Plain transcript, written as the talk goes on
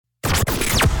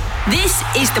This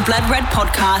is the Blood Red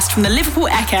podcast from the Liverpool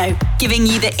Echo, giving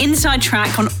you the inside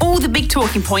track on all the big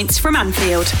talking points from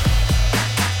Anfield.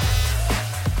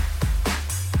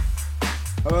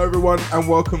 Hello everyone and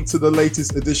welcome to the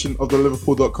latest edition of the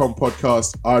Liverpool.com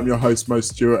podcast. I'm your host Mo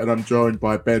Stewart and I'm joined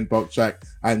by Ben Bokchak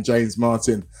and James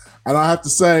Martin. And I have to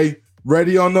say,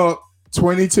 ready or not,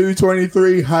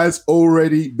 22-23 has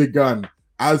already begun.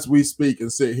 As we speak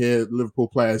and sit here, Liverpool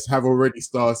players have already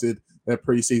started their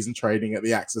pre-season training at the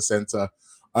AXA Centre.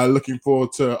 Looking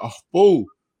forward to a full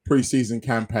pre-season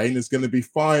campaign. There's going to be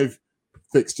 5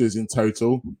 fixtures in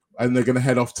total, and they're going to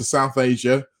head off to South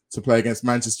Asia to play against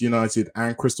Manchester United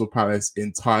and Crystal Palace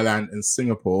in Thailand and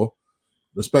Singapore,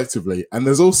 respectively. And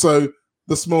there's also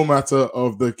the small matter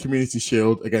of the Community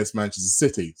Shield against Manchester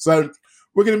City. So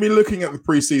we're going to be looking at the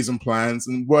pre-season plans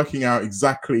and working out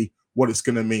exactly what it's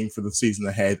going to mean for the season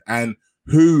ahead and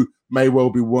who may well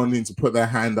be wanting to put their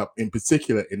hand up in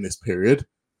particular in this period.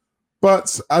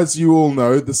 But as you all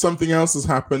know, there's something else has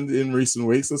happened in recent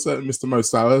weeks. A certain Mr. Mo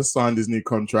Salah has signed his new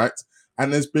contract,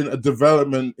 and there's been a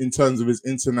development in terms of his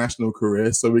international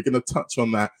career. So we're going to touch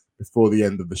on that before the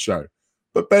end of the show.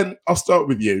 But Ben, I'll start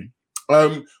with you.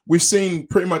 We've seen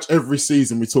pretty much every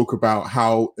season we talk about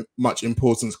how much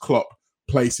importance Klopp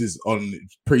places on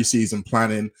pre-season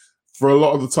planning. For a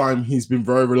lot of the time, he's been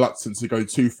very reluctant to go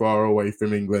too far away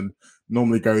from England,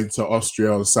 normally going to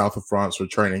Austria or the south of France for a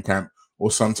training camp, or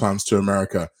sometimes to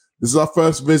America. This is our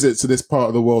first visit to this part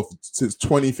of the world since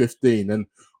 2015. And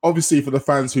obviously for the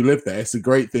fans who live there, it's a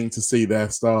great thing to see their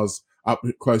stars up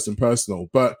close and personal.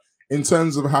 But in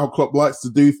terms of how Klopp likes to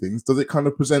do things, does it kind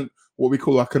of present what we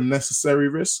call like a necessary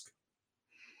risk?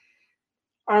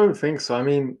 I don't think so. I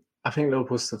mean, I think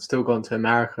Liverpool's have still gone to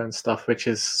America and stuff, which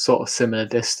is sort of similar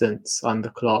distance under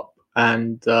Klopp.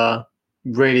 And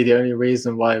really the only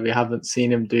reason why we haven't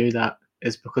seen him do that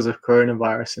is because of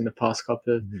coronavirus in the past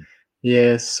couple of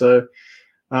years. So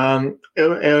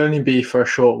it'll only be for a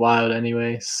short while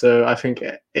anyway. So I think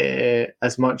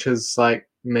as much as like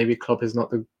maybe Klopp is not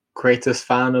the greatest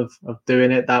fan of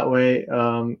doing it that way,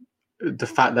 the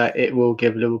fact that it will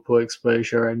give Liverpool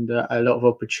exposure and a lot of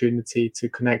opportunity to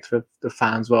connect with the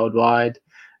fans worldwide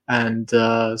and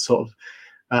sort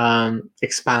of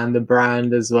expand the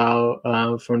brand as well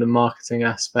from the marketing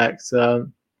aspect.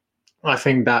 I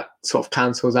think that sort of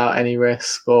cancels out any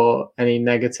risk or any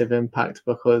negative impact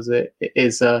because it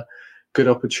is a good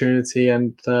opportunity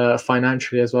and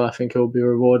financially as well, I think it will be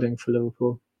rewarding for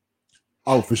Liverpool.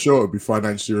 Oh, for sure, it'll be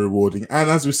financially rewarding. And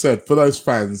as we said, for those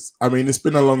fans, I mean, it's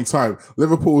been a long time.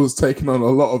 Liverpool has taken on a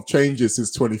lot of changes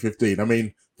since 2015. I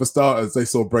mean, for starters, they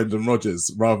saw Brendan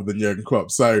Rodgers rather than Jurgen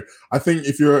Klopp. So I think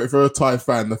if you're a Thai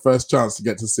fan, the first chance to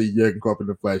get to see Jurgen Klopp in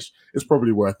the flesh is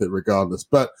probably worth it regardless.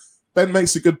 But Ben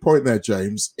makes a good point there,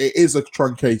 James. It is a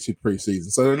truncated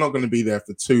preseason, so they're not going to be there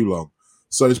for too long.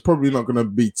 So it's probably not going to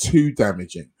be too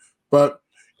damaging. But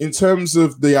in terms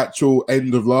of the actual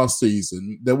end of last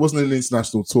season, there wasn't an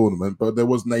international tournament, but there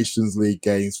was Nations League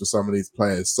games for some of these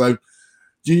players. So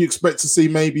do you expect to see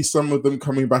maybe some of them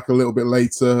coming back a little bit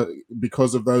later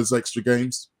because of those extra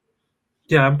games?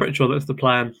 Yeah, I'm pretty sure that's the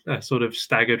plan, a sort of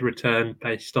staggered return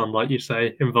based on, like you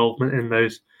say, involvement in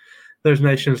those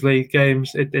Nations League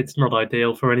games. It's not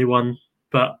ideal for anyone,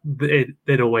 but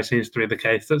it always seems to be the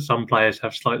case that some players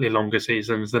have slightly longer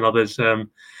seasons than others.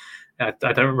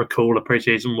 I don't recall a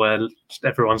pre-season where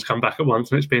everyone's come back at once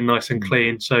and it's been nice and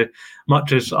clean. So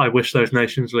much as I wish those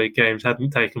Nations League games hadn't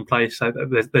taken place,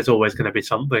 there's always going to be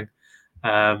something.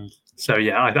 So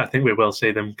yeah, I think we will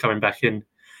see them coming back in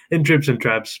dribs and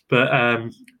drabs. But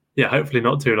yeah, hopefully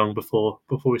not too long before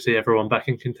we see everyone back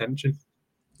in contention.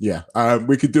 Yeah,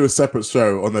 we could do a separate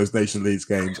show on those Nation League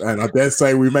games, and I dare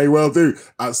say we may well do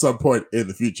at some point in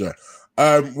the future.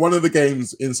 One of the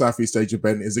games in Southeast Asia,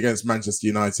 Ben, is against Manchester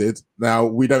United. Now,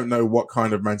 we don't know what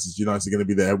kind of Manchester United are going to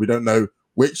be there. We don't know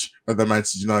which of the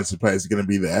Manchester United players are going to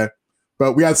be there.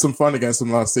 But we had some fun against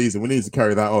them last season. We need to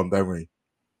carry that on, don't we?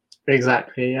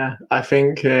 Exactly, yeah. I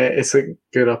think it's a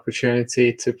good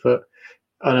opportunity to put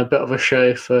on a bit of a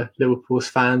show for Liverpool's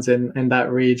fans in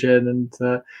that region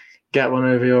and get one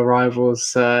over your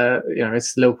rivals.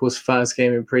 It's Liverpool's first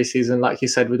game in pre-season. Like you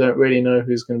said, we don't really know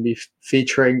who's going to be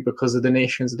featuring because of the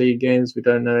Nations League games. We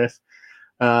don't know if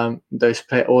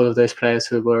all of those players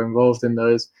who were involved in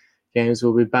those games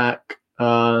will be back.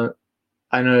 I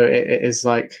know it is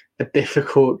like a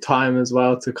difficult time as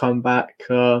well to come back,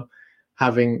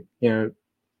 having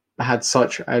had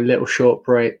such a little short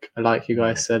break, like you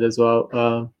guys said as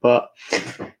well. But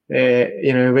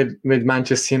with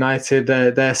Manchester United,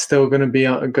 they're still going to be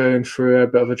going through a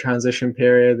bit of a transition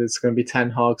period. It's going to be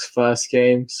Ten Hag's first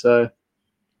game, so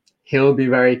he'll be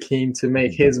very keen to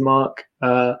make his mark.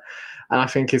 And I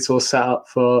think it's all set up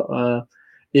for,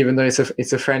 even though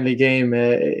it's a friendly game,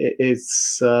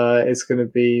 it's going to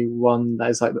be one that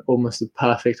is like almost the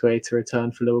perfect way to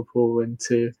return for Liverpool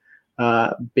into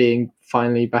being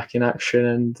finally back in action.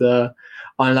 And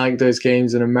unlike those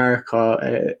games in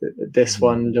America, this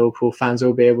one Liverpool fans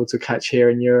will be able to catch here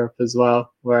in Europe as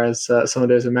well. Whereas some of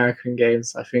those American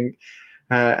games, I think,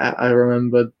 I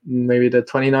remember maybe the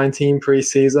 2019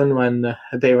 pre-season when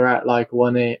they were at like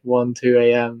 1, 2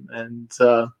 a.m. and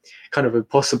kind of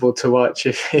impossible to watch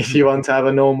if you want to have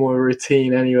a normal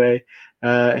routine anyway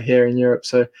here in Europe.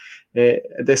 So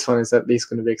this one is at least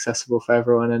going to be accessible for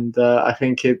everyone, and I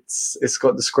think it's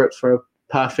got the script for a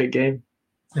perfect game.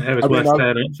 Yeah, it was worth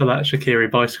staying up for that Shaqiri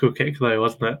bicycle kick, though,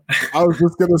 wasn't it? I was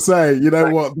just going to say, you know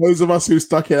what? Those of us who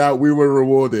stuck it out, we were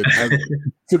rewarded. And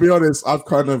to be honest, I've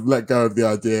kind of let go of the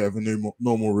idea of a new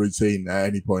normal routine at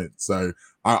any point. So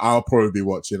I'll probably be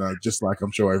watching, just like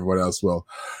I'm sure everyone else will.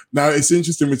 Now, it's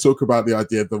interesting we talk about the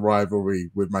idea of the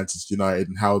rivalry with Manchester United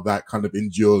and how that kind of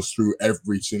endures through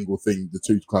every single thing the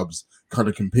two clubs kind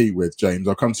of compete with. James,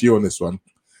 I'll come to you on this one.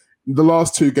 The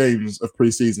last 2 games of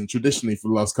pre-season, traditionally for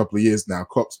the last couple of years now,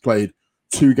 Klopp's played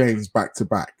 2 games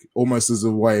back-to-back, almost as a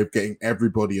way of getting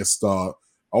everybody a start,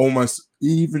 almost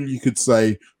even, you could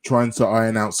say, trying to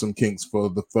iron out some kinks for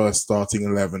the first starting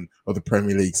 11 of the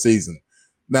Premier League season.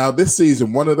 Now, this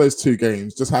season, one of those 2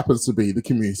 games just happens to be the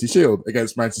Community Shield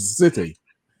against Manchester City.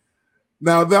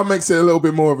 Now, that makes it a little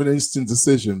bit more of an interesting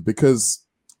decision because,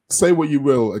 say what you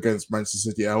will against Manchester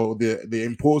City or the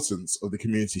importance of the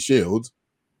Community Shield,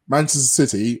 Manchester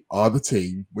City are the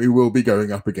team we will be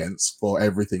going up against for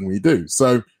everything we do.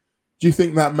 So do you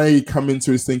think that may come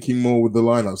into his thinking more with the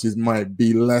lineups? He might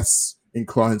be less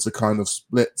inclined to kind of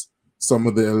split some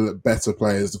of the better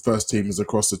players, the first teamers,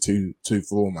 across the two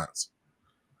formats?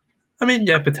 I mean,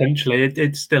 yeah, potentially.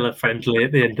 It's still a friendly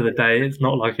at the end of the day. It's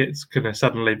not like it's going to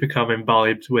suddenly become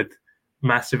imbibed with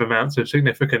massive amounts of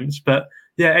significance. But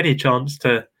yeah, any chance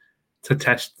to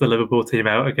test the Liverpool team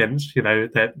out against,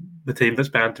 the team that's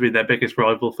bound to be their biggest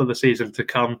rival for the season to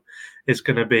come is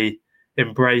going to be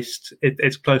embraced.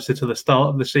 It's closer to the start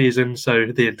of the season, so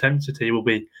the intensity will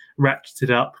be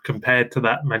ratcheted up compared to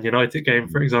that Man United game,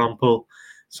 for example.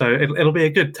 So it'll be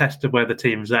a good test of where the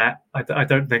team's at. I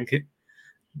don't think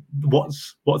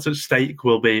what's at stake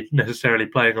will be necessarily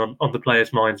playing on the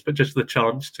players' minds, but just the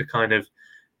chance to kind of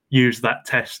use that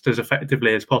test as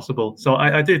effectively as possible. So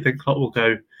I do think Klopp will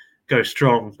go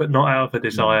strong, but not out of a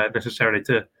desire necessarily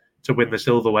to win the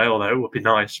silverware, although it would be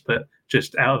nice, but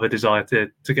just out of a desire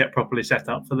to get properly set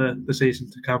up for the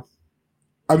season to come.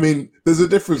 I mean, there's a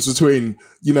difference between,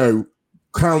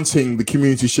 counting the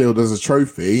Community Shield as a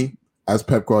trophy, as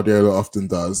Pep Guardiola often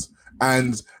does,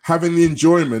 and having the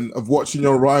enjoyment of watching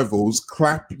your rivals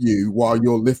clap you while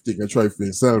you're lifting a trophy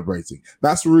and celebrating.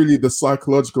 That's really the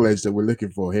psychological edge that we're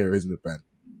looking for here, isn't it, Ben?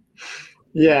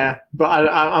 Yeah, but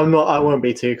I won't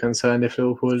be too concerned if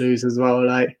Liverpool lose as well.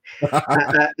 Like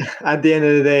at the end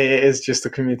of the day, it is just a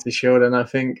Community Shield, and I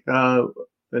think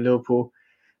Liverpool.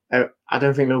 I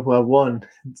don't think Liverpool have won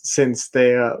since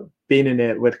they been in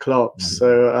it with Klopp. Mm-hmm.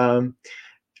 So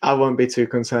I won't be too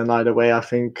concerned either way. I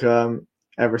think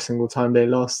every single time they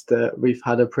lost, we've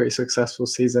had a pretty successful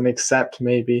season, except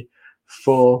maybe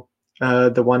for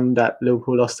the one that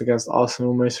Liverpool lost against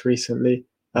Arsenal most recently,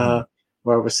 where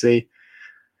obviously.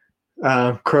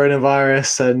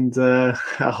 Coronavirus and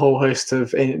a whole host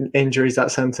of injuries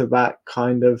at centre back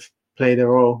kind of played a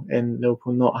role in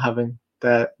Liverpool not having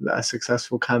a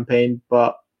successful campaign.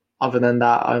 But other than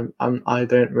that, I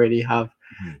don't really have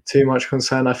too much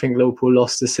concern. I think Liverpool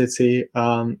lost to City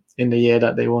in the year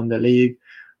that they won the league.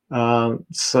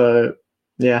 So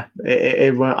yeah,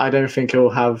 it won't, I don't think it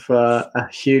will have a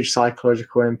huge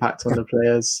psychological impact on the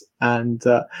players. And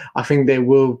I think they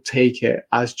will take it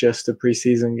as just a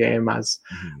preseason game, as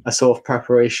a sort of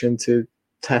preparation to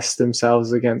test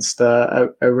themselves against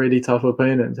a really tough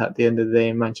opponent at the end of the day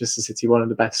in Manchester City, one of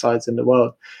the best sides in the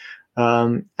world.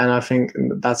 And I think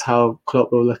that's how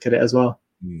Klopp will look at it as well.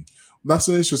 That's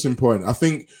an interesting point. I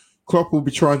think Klopp will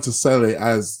be trying to sell it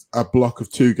as a block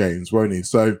of 2 games, won't he?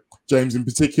 So, James, in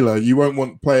particular, you won't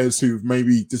want players who've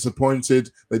maybe disappointed.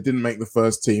 They didn't make the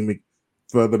first team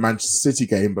for the Manchester City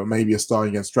game, but maybe are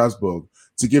starting against Strasbourg,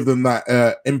 to give them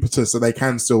that impetus so they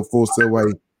can still force their way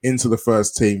into the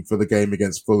first team for the game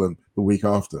against Fulham the week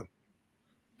after.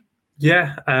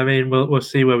 Yeah, I mean, we'll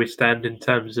see where we stand in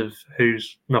terms of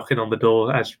who's knocking on the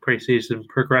door as pre-season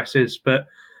progresses. But,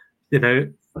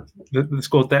 the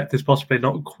squad depth is possibly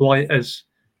not quite as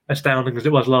astounding as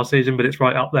it was last season, but it's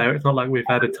right up there. It's not like we've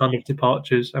had a ton of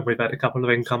departures, and we've had a couple of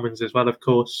incomings as well, of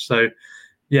course. So,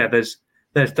 yeah, there's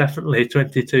definitely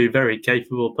 22 very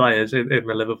capable players in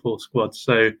the Liverpool squad.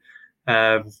 So,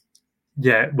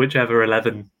 yeah, whichever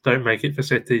 11 don't make it for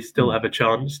City still have a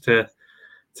chance to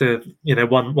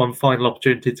one final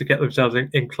opportunity to get themselves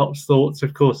in Klopp's thoughts.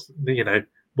 Of course,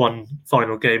 one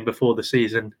final game before the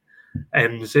season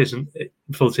ends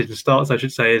before the season starts, I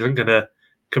should say, isn't going to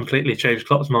completely change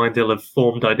Klopp's mind. He'll have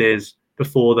formed ideas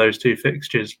before those two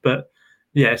fixtures, but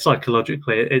yeah,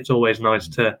 psychologically, it's always nice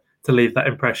to leave that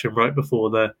impression right before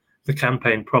the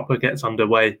campaign proper gets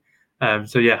underway.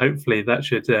 So yeah, hopefully that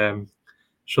should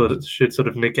sort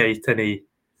of negate any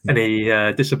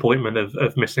disappointment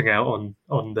of missing out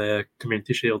on the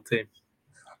Community Shield team.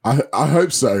 I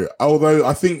hope so. Although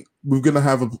I think we're going to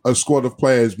have a squad of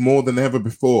players more than ever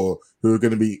before who are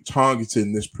going to be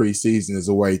targeting this pre-season as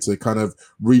a way to kind of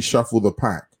reshuffle the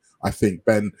pack. I think,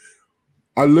 Ben,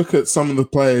 I look at some of the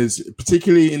players,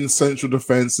 particularly in central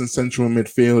defence and central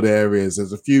midfield areas.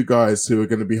 There's a few guys who are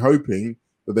going to be hoping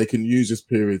that they can use this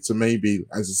period to maybe,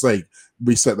 as I say,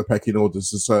 reset the pecking order to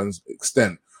a certain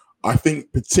extent. I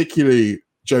think particularly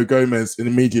Joe Gomez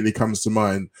immediately comes to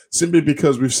mind, simply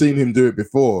because we've seen him do it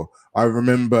before. I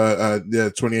remember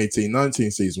the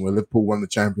 2018-19 season where Liverpool won the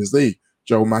Champions League.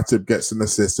 Joel Matip gets an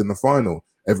assist in the final.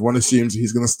 Everyone assumes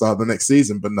he's going to start the next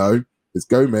season, but no, it's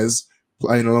Gomez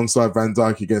playing alongside Van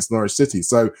Dijk against Norwich City.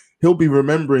 So he'll be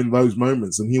remembering those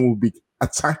moments and he will be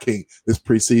attacking this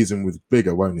pre-season with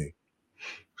vigor, won't he?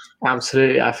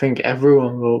 Absolutely. I think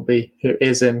everyone will be who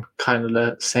is in kind of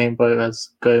the same boat as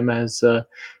Gomez, the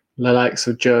likes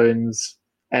of Jones,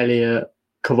 Elliott,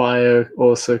 Cavallo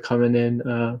also coming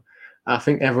in. I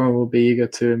think everyone will be eager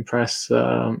to impress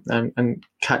and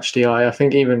catch the eye. I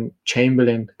think even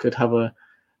Chamberlain could have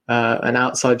an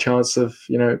outside chance of,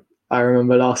 I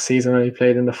remember last season when he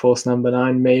played in the false number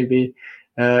 9, maybe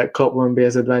Klopp won't be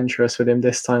as adventurous with him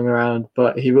this time around,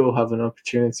 but he will have an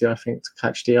opportunity, I think, to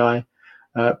catch the eye,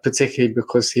 particularly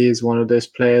because he is one of those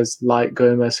players like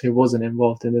Gomez who wasn't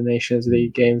involved in the Nations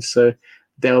League games. So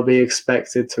they'll be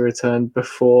expected to return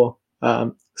before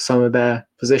some of their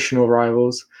positional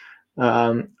rivals.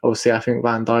 Obviously, I think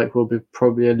Van Dijk will be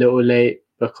probably a little late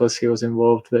because he was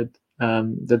involved with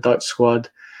the Dutch squad.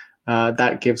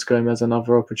 That gives Gomez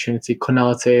another opportunity.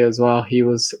 Konate as well. He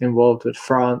was involved with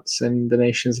France in the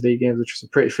Nations League games, which was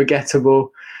a pretty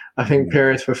forgettable, I think,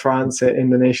 period for France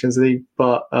in the Nations League.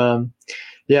 But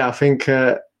yeah, I think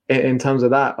in terms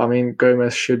of that, I mean,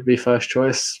 Gomez should be first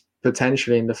choice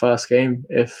potentially in the first game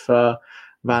if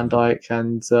Van Dijk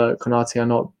and Konate are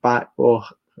not back or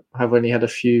have only had a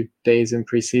few days in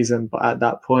pre-season, but at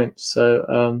that point.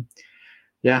 So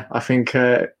yeah, I think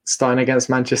starting against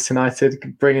Manchester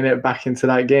United, bringing it back into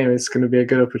that game, it's going to be a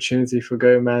good opportunity for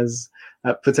Gomez,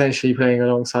 potentially playing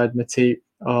alongside Matip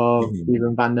or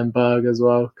even Van den Berg as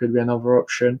well. Could be another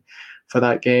option for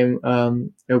that game.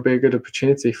 It'll be a good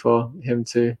opportunity for him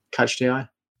to catch the eye.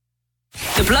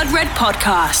 The Blood Red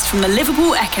Podcast from the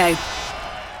Liverpool Echo.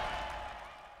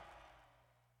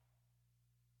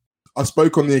 I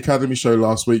spoke on the Academy show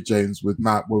last week, James, with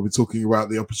Matt, where we're talking about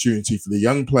the opportunity for the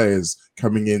young players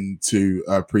coming into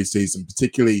pre-season,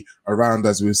 particularly around,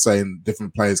 as we were saying,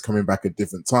 different players coming back at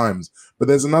different times. But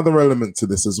there's another element to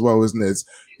this as well, isn't it? It's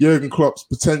Jurgen Klopp's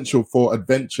potential for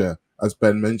adventure, as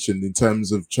Ben mentioned, in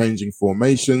terms of changing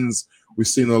formations. We've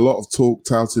seen a lot of talk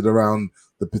touted around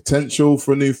the potential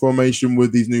for a new formation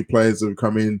with these new players that have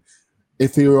come in.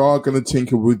 If you are going to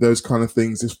tinker with those kind of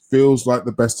things, it feels like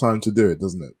the best time to do it,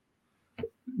 doesn't it?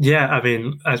 Yeah, I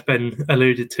mean, as Ben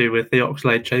alluded to with the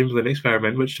Oxlade-Chamberlain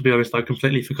experiment, which, to be honest, I'd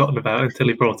completely forgotten about until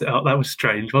he brought it up. That was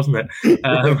strange, wasn't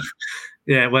it?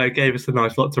 Yeah, well, it gave us a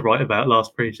nice lot to write about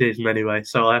last pre-season anyway,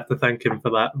 so I have to thank him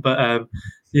for that. But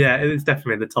yeah, it's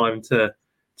definitely the time to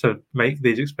make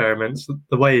these experiments.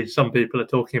 The way some people are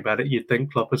talking about it, you'd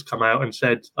think Klopp has come out and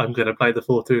said, I'm going to play the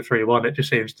 4-2-3-1. It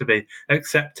just seems to be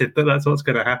accepted that that's what's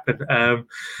going to happen.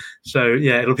 So,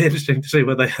 yeah, it'll be interesting to see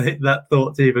whether that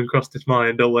thought's even crossed his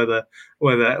mind or whether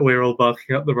we're all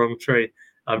barking up the wrong tree.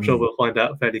 I'm sure we'll find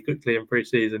out fairly quickly in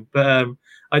pre-season. But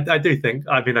I do think,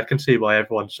 I mean, I can see why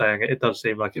everyone's saying it. It does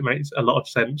seem like it makes a lot of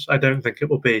sense. I don't think it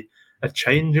will be a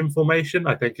change in formation.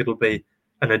 I think it'll be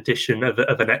an addition of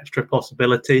an extra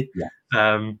possibility.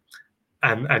 Yeah.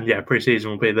 And yeah, pre-season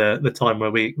will be the time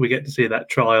where we get to see that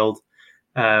trialed,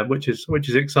 which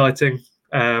is exciting.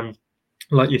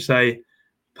 Like you say,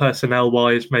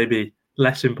 personnel-wise, maybe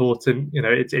less important.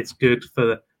 It's good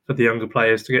for the younger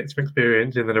players to get some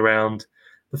experience in and around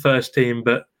the first team,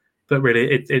 but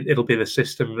really it'll be the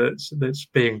system that's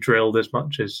being drilled as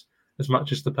much as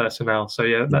the personnel. So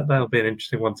yeah, that'll be an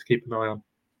interesting one to keep an eye on.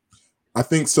 I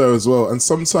think so as well. And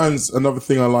sometimes another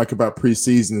thing I like about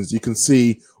pre-season is you can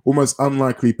see almost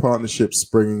unlikely partnerships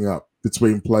springing up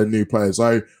between new players.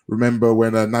 I remember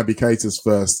when Naby Keita's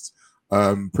first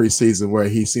pre-season where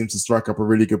he seemed to strike up a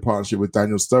really good partnership with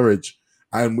Daniel Sturridge.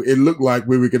 And it looked like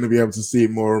we were going to be able to see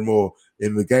it more and more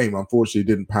in the game. Unfortunately,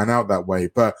 it didn't pan out that way.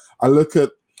 But I look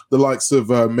at the likes of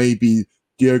maybe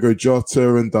Diogo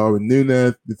Jota and Darwin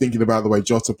Núñez. You're thinking about the way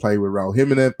Jota played with Raul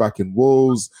Jimenez back in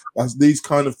Wolves. That's these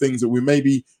kind of things that we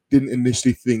maybe didn't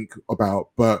initially think about,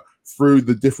 but through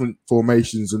the different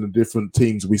formations and the different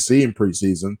teams we see in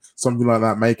preseason, something like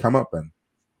that may come up, Ben.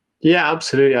 Yeah,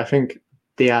 absolutely. I think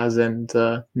Diaz and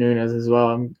Núñez as well.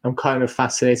 I'm kind of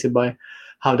fascinated by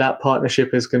how that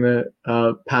partnership is going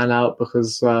to pan out,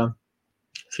 because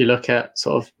if you look at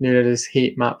sort of Núñez's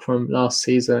heat map from last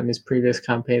season and his previous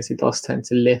campaigns, he does tend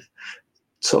to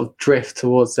drift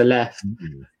towards the left.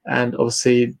 Mm-hmm. And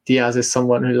obviously Diaz is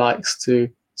someone who likes to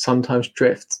sometimes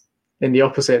drift in the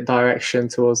opposite direction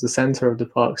towards the center of the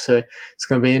park. So it's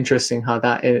going to be interesting how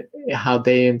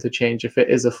they interchange, if it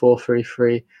is a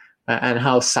 4-3-3, and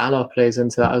how Salah plays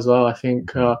into that as well. I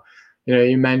think,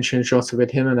 you mentioned Jota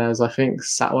with Jimenez. I think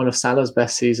one of Salah's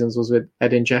best seasons was with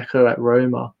Edin Dzeko at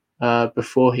Roma.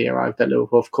 Before he arrived at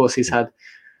Liverpool. Of course, he's had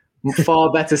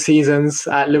far better seasons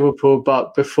at Liverpool,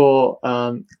 but before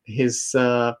his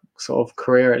sort of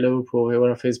career at Liverpool,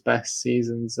 one of his best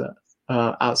seasons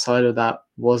outside of that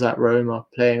was at Roma,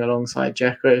 playing alongside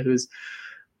Dzeko, who's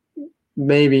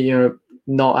maybe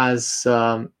not as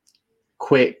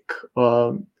quick,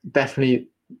 definitely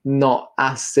not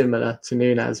as similar to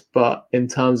Núñez, but in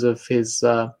terms of his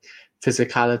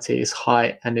physicality, his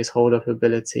height, and his hold-up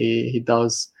ability, he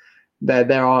does.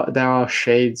 There are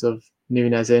shades of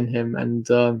Núñez in him, and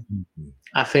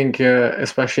I think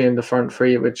especially in the front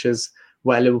three, which is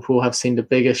where Liverpool have seen the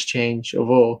biggest change of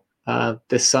all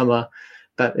this summer,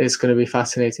 that is going to be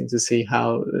fascinating to see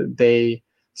how they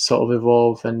sort of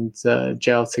evolve and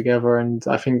gel together. And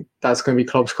I think that's going to be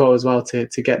Klopp's goal as well, to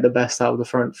get the best out of the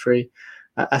front three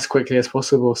as quickly as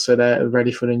possible, so they're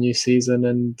ready for the new season.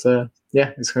 And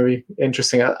it's going to be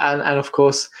interesting. And of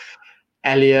course,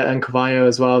 Elliott and Cavallo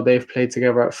as well, they've played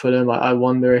together at Fulham. I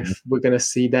wonder if we're going to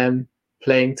see them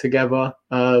playing together.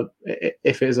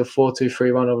 If it is a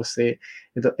 4-2-3-1, obviously,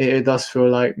 it does feel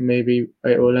like maybe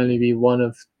it will only be one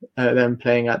of them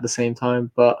playing at the same time.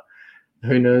 But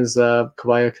who knows,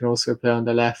 Cavallo can also play on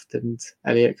the left and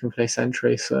Elliott can play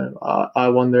centrally. So I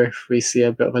wonder if we see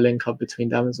a bit of a link-up between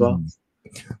them as well.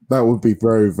 That would be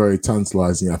very, very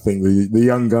tantalising. I think the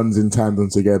young guns in tandem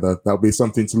together, that'll be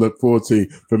something to look forward to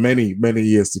for many, many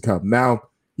years to come. Now,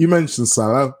 you mentioned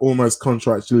Salah, almost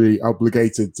contractually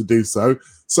obligated to do so.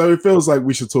 So it feels like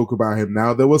we should talk about him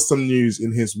now. There was some news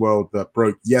in his world that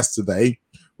broke yesterday,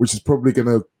 which is probably going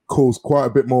to cause quite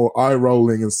a bit more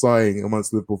eye-rolling and sighing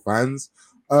amongst Liverpool fans.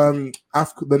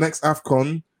 The next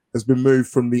AFCON has been moved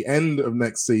from the end of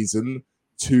next season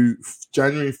to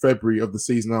January, February of the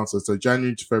season after, so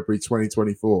January to February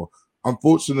 2024.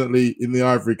 Unfortunately, in the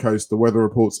Ivory Coast, the weather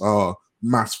reports are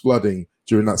mass flooding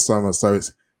during that summer, so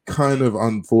it's kind of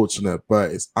unfortunate,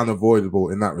 but it's unavoidable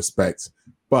in that respect.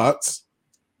 But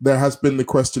there has been the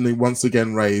questioning once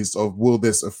again raised of, will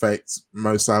this affect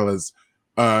Mo Salah's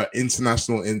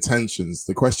international intentions?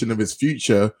 The question of his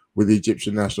future with the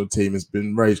Egyptian national team has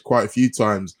been raised quite a few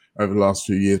times over the last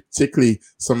few years, particularly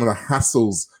some of the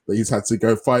hassles that he's had to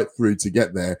go fight through to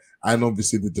get there, and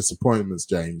obviously the disappointments,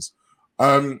 James.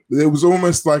 It was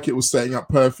almost like it was setting up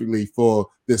perfectly for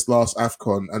this last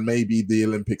AFCON and maybe the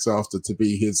Olympics after to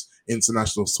be his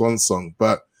international swan song.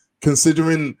 But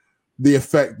considering the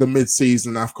effect the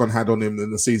mid-season AFCON had on him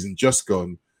in the season just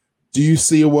gone, do you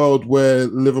see a world where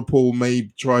Liverpool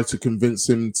may try to convince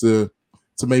him to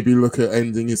maybe look at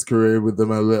ending his career with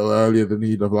them a little earlier than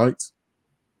he'd have liked?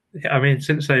 Yeah, I mean,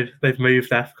 since they've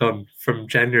moved AFCON from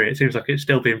January, it seems like it's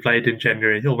still being played in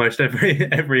January, almost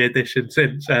every edition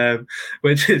since,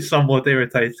 which is somewhat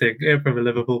irritating from a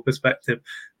Liverpool perspective.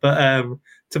 But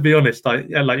to be honest, like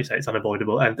you say, it's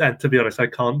unavoidable. And to be honest, I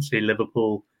can't see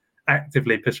Liverpool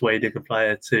actively persuading a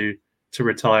player to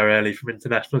retire early from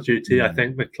international duty. I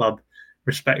think the club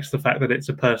respects the fact that it's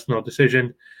a personal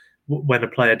decision. When a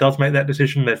player does make that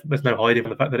decision, there's no hiding from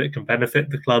the fact that it can benefit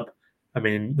the club. I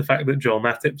mean, the fact that Joel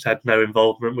Matip's had no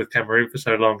involvement with Cameroon for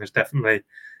so long has definitely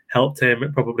helped him.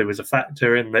 It probably was a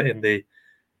factor in the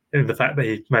fact that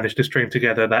he managed to string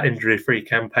together that injury-free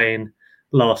campaign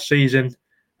last season.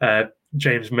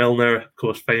 James Milner, of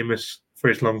course, famous for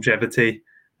his longevity,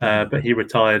 but he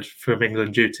retired from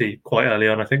England duty quite early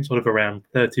on, I think sort of around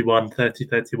 31,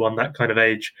 that kind of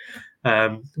age,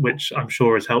 which I'm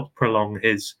sure has helped prolong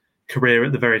his career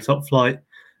at the very top flight.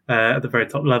 at the very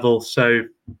top level. So,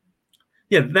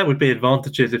 yeah, there would be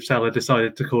advantages if Salah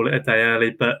decided to call it a day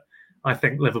early, but I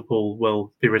think Liverpool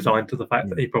will be resigned to the fact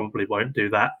that he probably won't do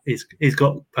that. He's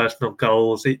got personal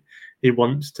goals. He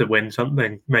wants to win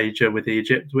something major with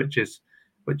Egypt, which is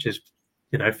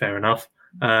fair enough.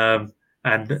 And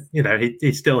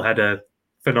he still had a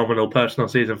phenomenal personal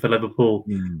season for Liverpool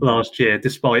last year,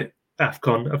 despite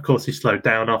AFCON. Of course, he slowed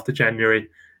down after January,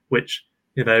 which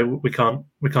we can't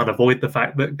avoid the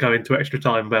fact that going to extra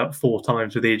time about 4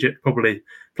 times with Egypt probably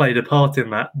played a part in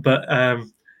that. But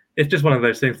it's just one of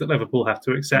those things that Liverpool have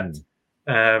to accept.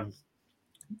 That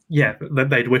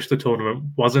they'd wish the tournament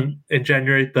wasn't in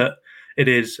January, but it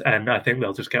is, and I think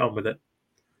they'll just get on with it.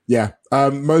 Yeah,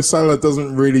 Mo Salah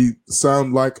doesn't really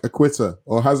sound like a quitter,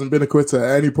 or hasn't been a quitter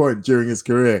at any point during his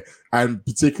career, and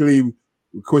particularly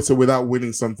a quitter without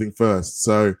winning something first.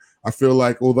 So I feel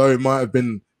like, although it might have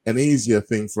been an easier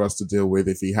thing for us to deal with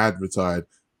if he had retired,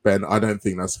 Ben, I don't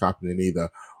think that's happening either.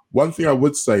 One thing I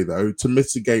would say, though, to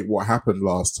mitigate what happened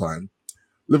last time,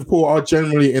 Liverpool are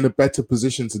generally in a better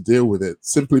position to deal with it,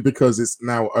 simply because it's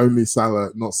now only Salah,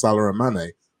 not Salah and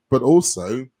Mane, but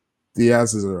also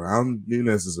Diaz is around,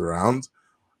 Nunez is around.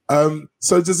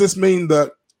 So does this mean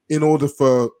that in order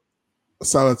for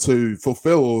Salah to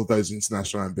fulfill all of those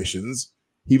international ambitions,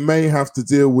 he may have to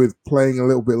deal with playing a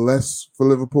little bit less for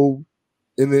Liverpool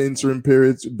in the interim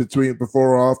periods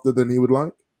before or after than he would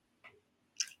like?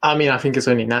 I mean, I think it's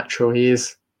only natural. He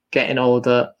is getting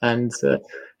older, and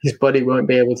his body won't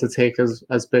be able to take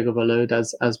as big of a load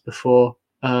as before.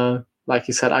 Like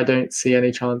you said, I don't see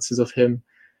any chances of him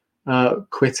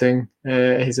quitting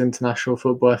his international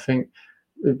football. I think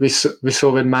we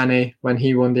saw with Mane when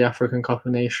he won the African Cup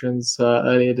of Nations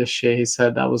earlier this year. He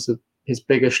said that was his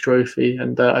biggest trophy,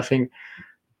 and I think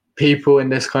people in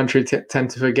this country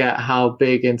tend to forget how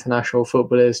big international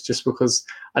football is, just because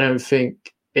I don't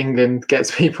think England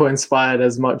gets people inspired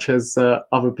as much as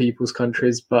other people's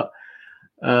countries. But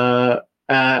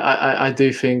I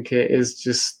do think it is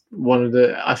just one of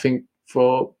the, I think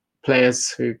for players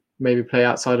who maybe play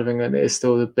outside of England, it is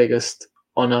still the biggest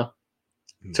honour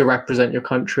to represent your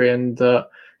country, and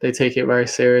they take it very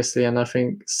seriously. And I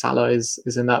think Salah is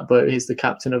in that boat. He's the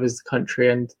captain of his country,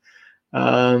 and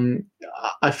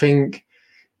I think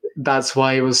that's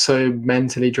why it was so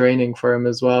mentally draining for him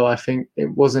as well. I think it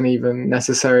wasn't even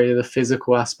necessarily the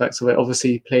physical aspects of it.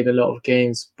 Obviously, he played a lot of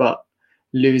games, but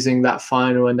losing that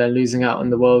final and then losing out on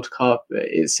the World Cup,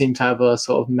 it seemed to have a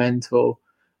sort of mental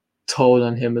toll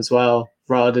on him as well,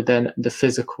 rather than the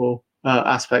physical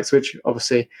aspects, which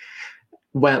obviously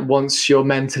once you're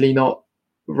mentally not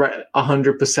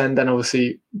 100%, then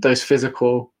obviously those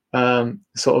physical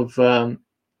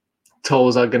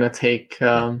tolls are going to take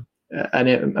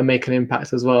and make an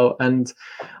impact as well. And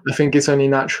I think it's only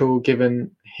natural,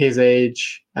 given his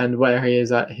age and where he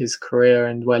is at his career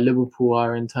and where Liverpool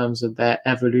are in terms of their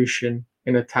evolution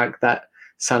in attack, that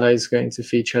Salah is going to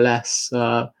feature less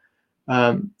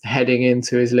heading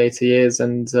into his later years.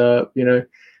 And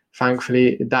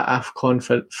thankfully that AFCON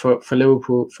for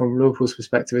Liverpool, from Liverpool's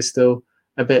perspective, is still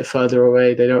a bit further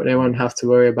away. They won't have to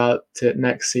worry about it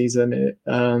next season.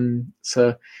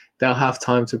 So they'll have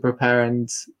time to prepare, and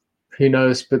who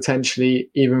knows, potentially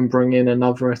even bring in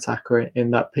another attacker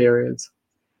in that period.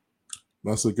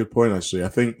 That's a good point, actually. I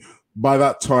think by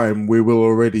that time, we will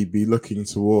already be looking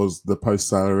towards the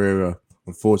post-Salah era.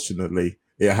 Unfortunately,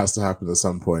 it has to happen at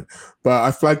some point. But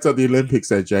I flagged up the Olympics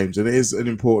there, James, and it is an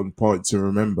important point to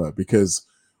remember, because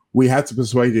we had to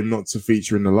persuade him not to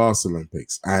feature in the last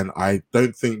Olympics, and I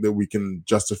don't think that we can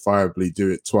justifiably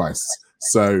do it twice.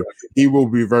 So he will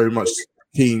be very much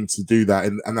keen to do that,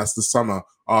 and that's the summer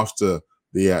after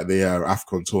the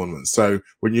AFCON tournament. So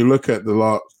when you look at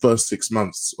the first 6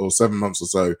 months or 7 months or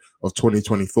so of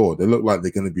 2024, they look like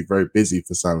they're going to be very busy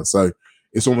for Salah. So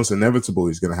it's almost inevitable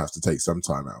he's going to have to take some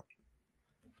time out.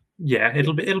 Yeah,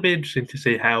 it'll be interesting to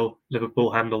see how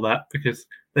Liverpool handle that, because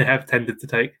they have tended to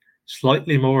take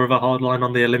slightly more of a hard line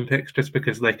on the Olympics, just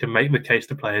because they can make the case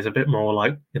to players a bit more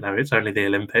like, it's only the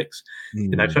Olympics.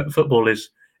 Football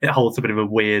it holds a bit of a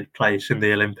weird place in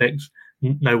the Olympics.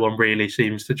 No one really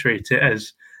seems to treat it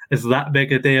as that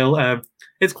big a deal.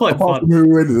 It's quite fun. Who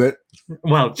wins it?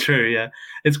 Well, true, yeah.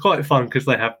 It's quite fun because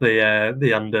they have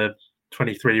the under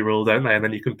 23 rule, don't they? And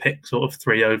then you can pick sort of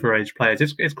 3 overage players.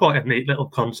 It's quite a neat little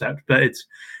concept, but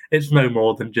it's no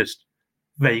more than just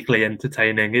vaguely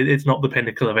entertaining. It's not the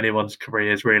pinnacle of anyone's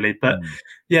careers, really. But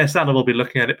yeah, Salah will be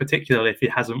looking at it, particularly if he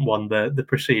hasn't won the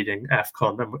preceding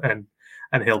AFCON,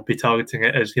 and he'll be targeting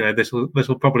it as, this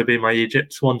will probably be my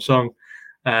Egypt swan song.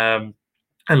 And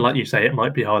like you say, it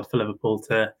might be hard for Liverpool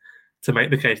to make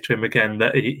the case to him again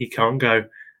that he can't go.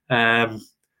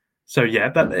 So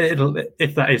yeah,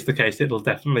 if that is the case, it'll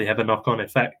definitely have a knock-on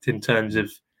effect in terms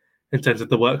of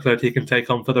the workload he can take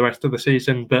on for the rest of the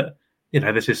season. But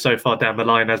this is so far down the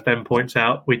line, as Ben points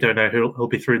out. We don't know who'll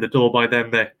be through the door by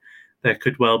then. There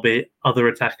could well be other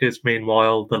attackers.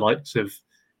 Meanwhile, the likes of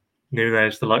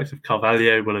Nunes, the likes of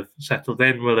Carvalho will have settled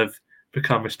in, will have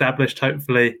become established,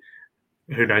 hopefully.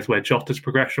 Who knows where Jota's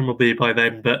progression will be by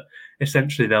then, but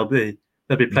essentially there'll be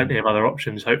plenty of other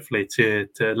options, hopefully, to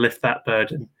lift that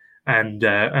burden, and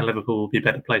Liverpool will be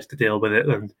better placed to deal with it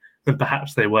than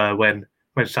perhaps they were when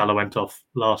Salah went off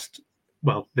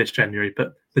this January,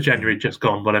 but the January just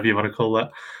gone, whatever you want to call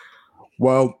that.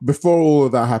 Well, before all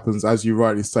of that happens, as you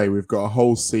rightly say, we've got a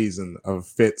whole season of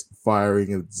fit,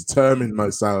 firing, and determined Mo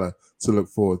Salah to look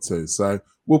forward to. So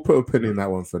we'll put a pin in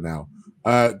that one for now.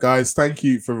 Guys, thank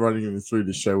you for running through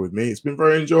the show with me. It's been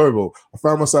very enjoyable. I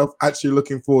found myself actually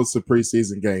looking forward to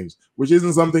pre-season games, which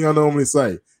isn't something I normally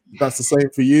say. If that's the same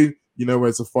for you. You know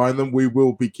where to find them. We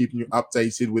will be keeping you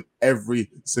updated with every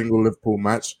single Liverpool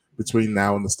match between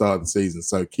now and the start of the season.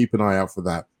 So keep an eye out for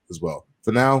that as well.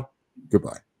 For now,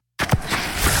 goodbye.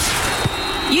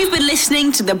 You've been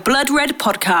listening to the Blood Red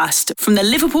podcast from the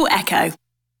Liverpool Echo.